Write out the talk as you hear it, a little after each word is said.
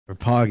We're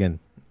pogging.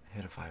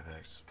 Hit a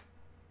 5x.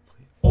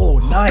 Please. Oh,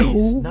 nice,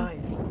 nice.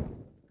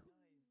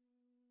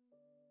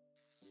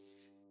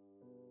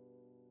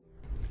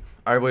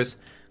 All right, boys.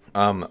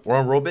 We're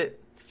on Rollbit.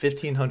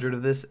 1,500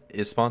 of this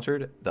is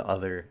sponsored. The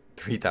other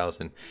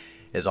 3,000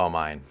 is all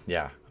mine.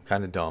 Yeah, I'm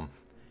kind of dumb.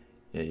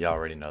 Yeah, y'all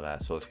already know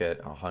that. So let's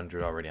get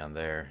 100 already on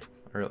there.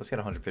 Or let's get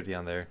 150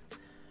 on there.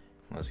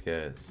 Let's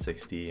get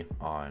 60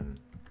 on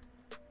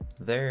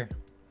there.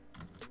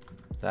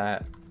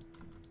 That.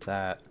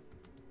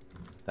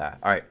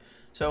 All right.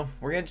 So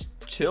we're gonna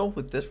chill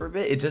with this for a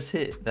bit. It just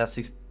hit that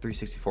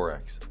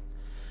 364x.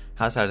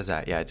 How sad is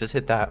that? Yeah, it just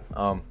hit that.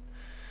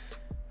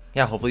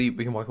 Yeah, hopefully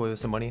we can walk away with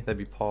some money. That'd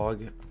be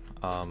pog.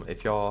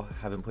 If y'all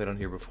haven't played on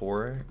here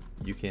before,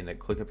 you can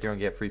click up here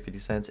and get free 50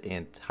 cents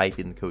and type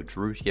in the code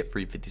Drew to get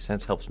free 50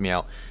 cents. Helps me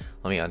out.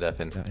 Let me undef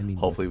and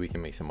hopefully we can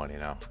make some money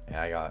now.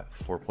 Yeah, I got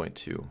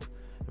 4.2 in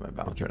my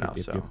balance right now.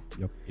 So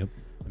Yep.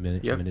 I'm in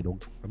it. Yep. I'm in it.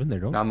 I'm in there.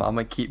 Don't. I'm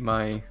gonna keep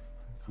my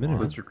I'm in there.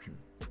 wizard.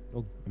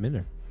 Oh, I'm in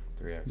there.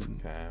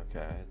 3x.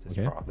 Okay. It's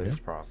Okay, profit. yeah.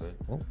 It's profit.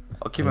 Well,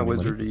 I'll keep my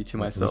wizardry to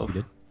myself.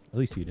 At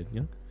least you did.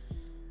 Yeah.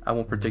 I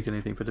won't predict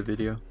anything for the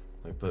video.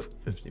 Let me put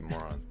 50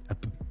 more on.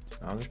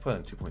 I'm just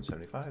putting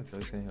 2.75. I feel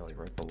like it's gonna hit like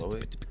right below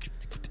it.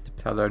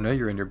 Tyler, I know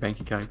you're in your bank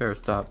account. You better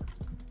stop.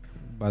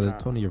 By the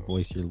tone of your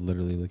voice, you're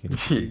literally looking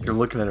at You're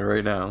looking at it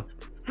right now.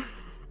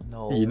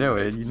 No. You know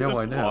it. You know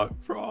I know.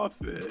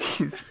 Profit.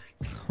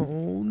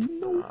 Oh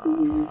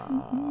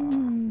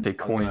no. Take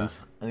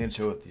coins. I'm gonna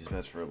chill with these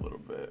bets for a little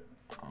bit.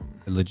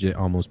 I legit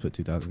almost put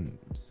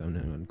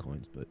 2,700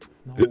 coins, but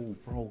No,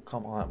 bro,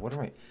 come on. What's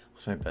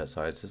my bet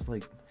size? It's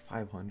like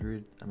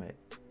 500. I'm at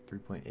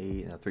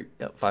 3.8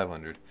 now.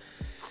 500.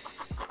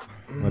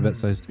 my bet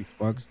size is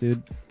 $6,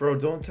 dude. Bro,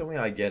 don't tell me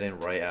I get in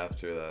right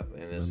after that,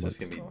 and it's just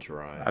gonna be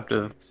dry.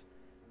 After it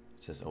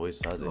just always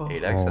does it.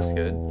 8x, that's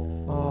good.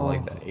 Oh. I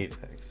like that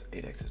 8x.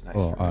 8x is nice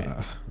Oh, for me.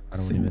 I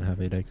don't even have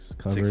 8x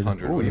covered.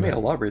 600. Oh, you made a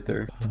lot right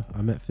there.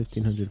 I'm at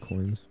 1,500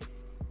 coins.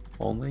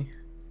 Only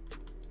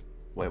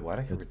Wait, why'd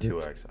I cover That's it.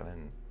 2x? I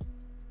didn't.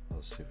 That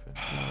was stupid.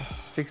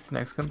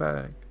 16x. Come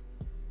back.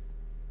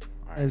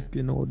 Alright,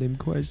 Asking all them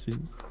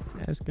questions.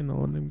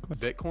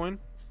 Bitcoin?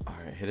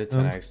 alright, hit a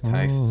 10x.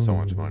 10x is so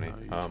much money.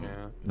 No, you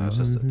can't. That's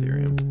just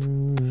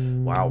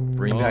Ethereum. Wow,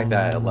 bring back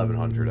that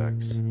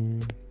 1100x.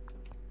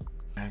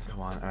 Man,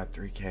 come on, I'm at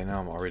 3k now.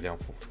 I'm already down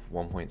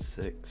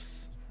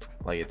 1.6.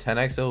 Like a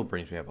 10x though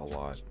brings me up a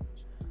lot.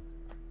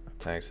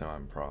 10x now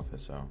I'm in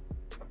profit, so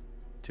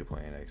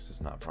 2.8x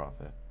is not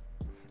profit.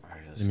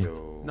 Alright, let's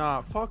go.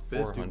 Nah, fuck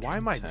this, dude. Why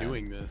am I 410.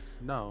 doing this?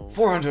 No.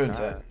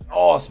 410.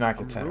 Oh, smack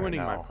a I'm 10 ruining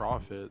right my now.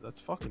 profit. That's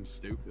fucking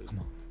stupid.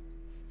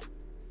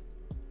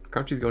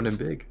 Crunchy's going in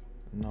big.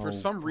 No, For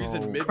some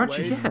reason, bro. midway.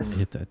 Crunchy,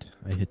 yes.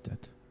 I hit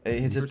that.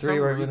 It's a For 3 some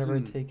right whenever I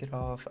reason- take it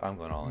off. I'm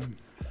going all in.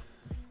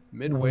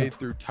 Midway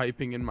through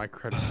typing in my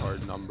credit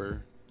card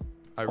number,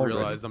 I Already?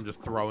 realized I'm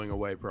just throwing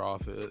away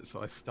profit,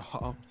 so I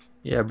stopped.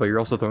 Yeah, but you're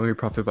also throwing your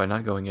profit by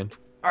not going in.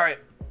 Alright.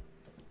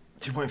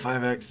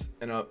 2.5x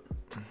and up.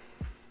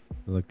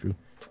 Good luck, Drew.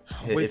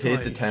 Wait If till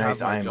it hits a I have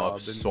 10x, my I am job up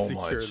and so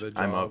secure much. the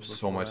I'm job up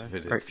so much if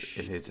before it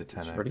hits a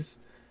 10x. Ready?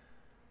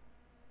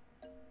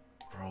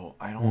 Bro,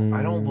 I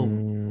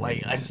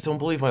I just don't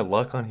believe my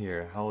luck on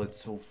here. How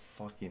it's so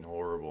fucking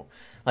horrible.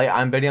 Like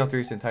I'm betting on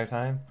 3x the entire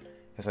time.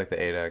 It's like the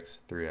 8x,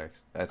 3x.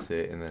 That's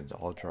it, and then it's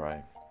all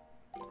dry.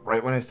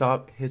 Right when I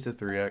stop, hits a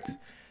 3x.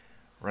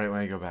 Right when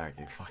I go back,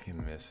 it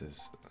fucking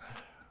misses.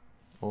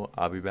 Well,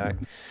 I'll be back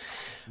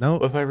No.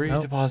 with my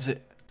redeposit.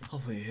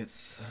 Hopefully it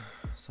hits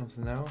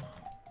something now.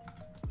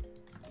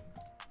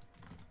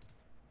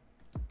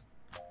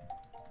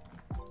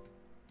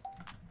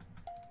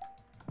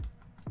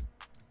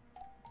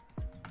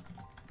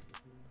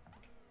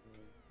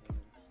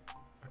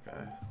 Okay.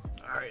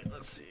 Alright,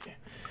 let's see.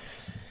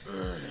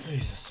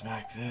 Please just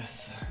smack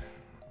this.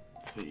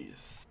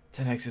 Please.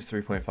 10x is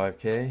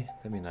 3.5k.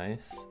 That'd be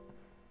nice.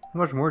 How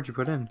much more did you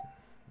put in?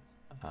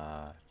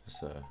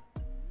 Just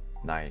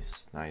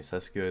nice.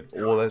 That's good.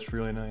 Oh, that's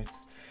really nice.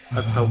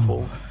 That's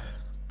helpful.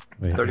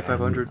 Wait,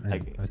 3,500.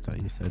 I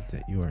thought you said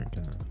that you weren't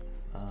gonna.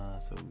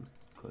 So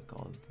click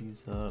all of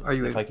these up. Are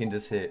you if able- I can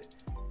just hit.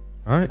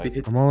 All right, If you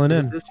hit- I'm all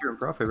in. This you're in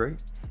profit, right?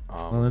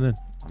 All in.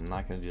 I'm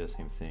not gonna do the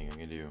same thing. I'm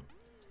gonna do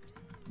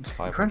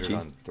 500 Crunchy.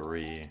 on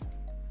 3,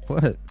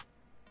 What?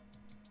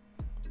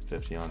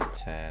 50 on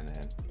 10,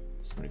 and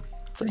 70.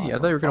 Yeah, I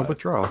thought you were gonna 5.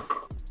 withdraw.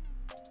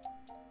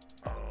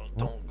 Oh,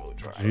 don't go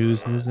dry.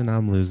 Drew's losing.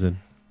 I'm losing.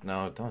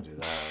 No, don't do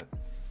that.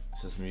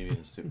 It's just me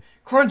being stupid.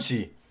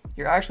 Crunchy,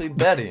 you're actually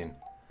betting.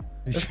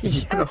 You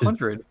put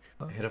 100.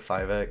 Hit a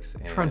 5x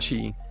and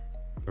Crunchy.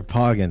 We're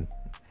pogging.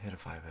 hit a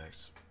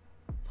 5x.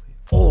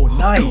 Oh,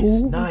 nice,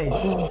 go. nice.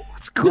 Oh,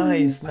 let's go.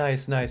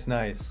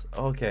 Nice.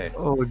 Okay.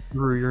 Oh,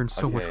 Drew, you're in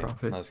so much Okay,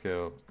 profit. let's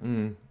go.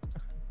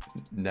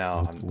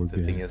 No, We're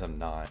the thing good. is, I'm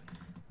not.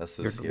 That's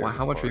the You're- scary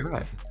how much are you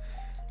part.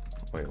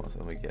 at? Wait,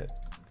 let me get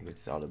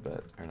these auto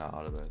bets, or not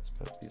auto bets,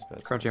 but these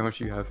bets. Crunchy, how much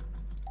do you have?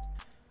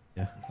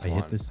 Yeah, I Come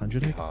hit on, this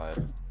 100x.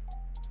 God.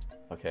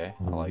 Okay,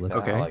 I Oh, like let's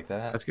that. Okay, I like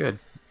that. That's good.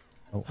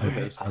 Oh, Okay, I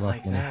I lost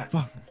like money. that.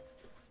 Fuck.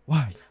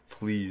 Why?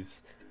 please.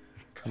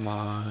 Come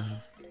on.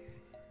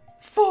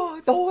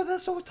 Fuck! Oh,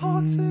 that's so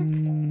toxic.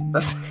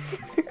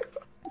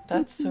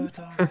 That's so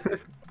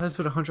toxic. I just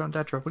put 100 on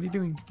that drop. What are you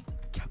doing?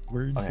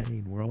 We're Okay,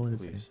 insane. We're all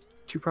insane. Please.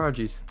 2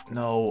 prodigies.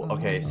 No.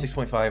 Okay,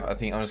 6.5. I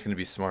think I'm just gonna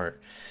be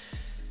smart.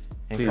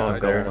 And Please call don't it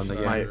go there. on the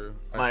My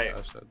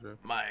game.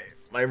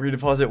 my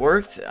redeposit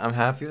worked. I'm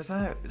happy with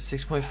that.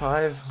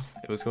 6.5.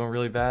 It was going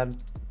really bad.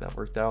 That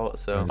worked out.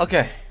 So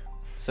okay.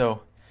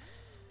 So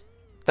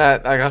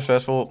that got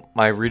stressful.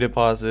 My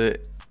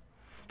redeposit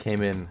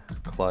came in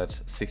clutch,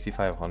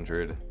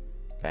 6,500.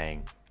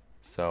 Bang.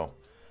 So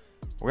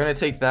we're gonna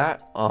take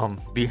that.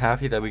 Be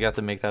happy that we got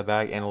to make that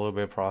back and a little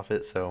bit of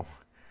profit. So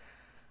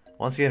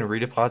once again,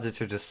 redeposits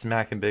are just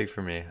smacking big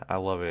for me. I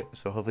love it.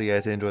 So hopefully you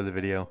guys enjoyed the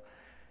video.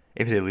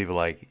 If you did, leave a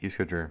like. Use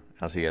code Drew.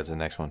 I'll see you guys in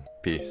the next one.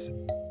 Peace.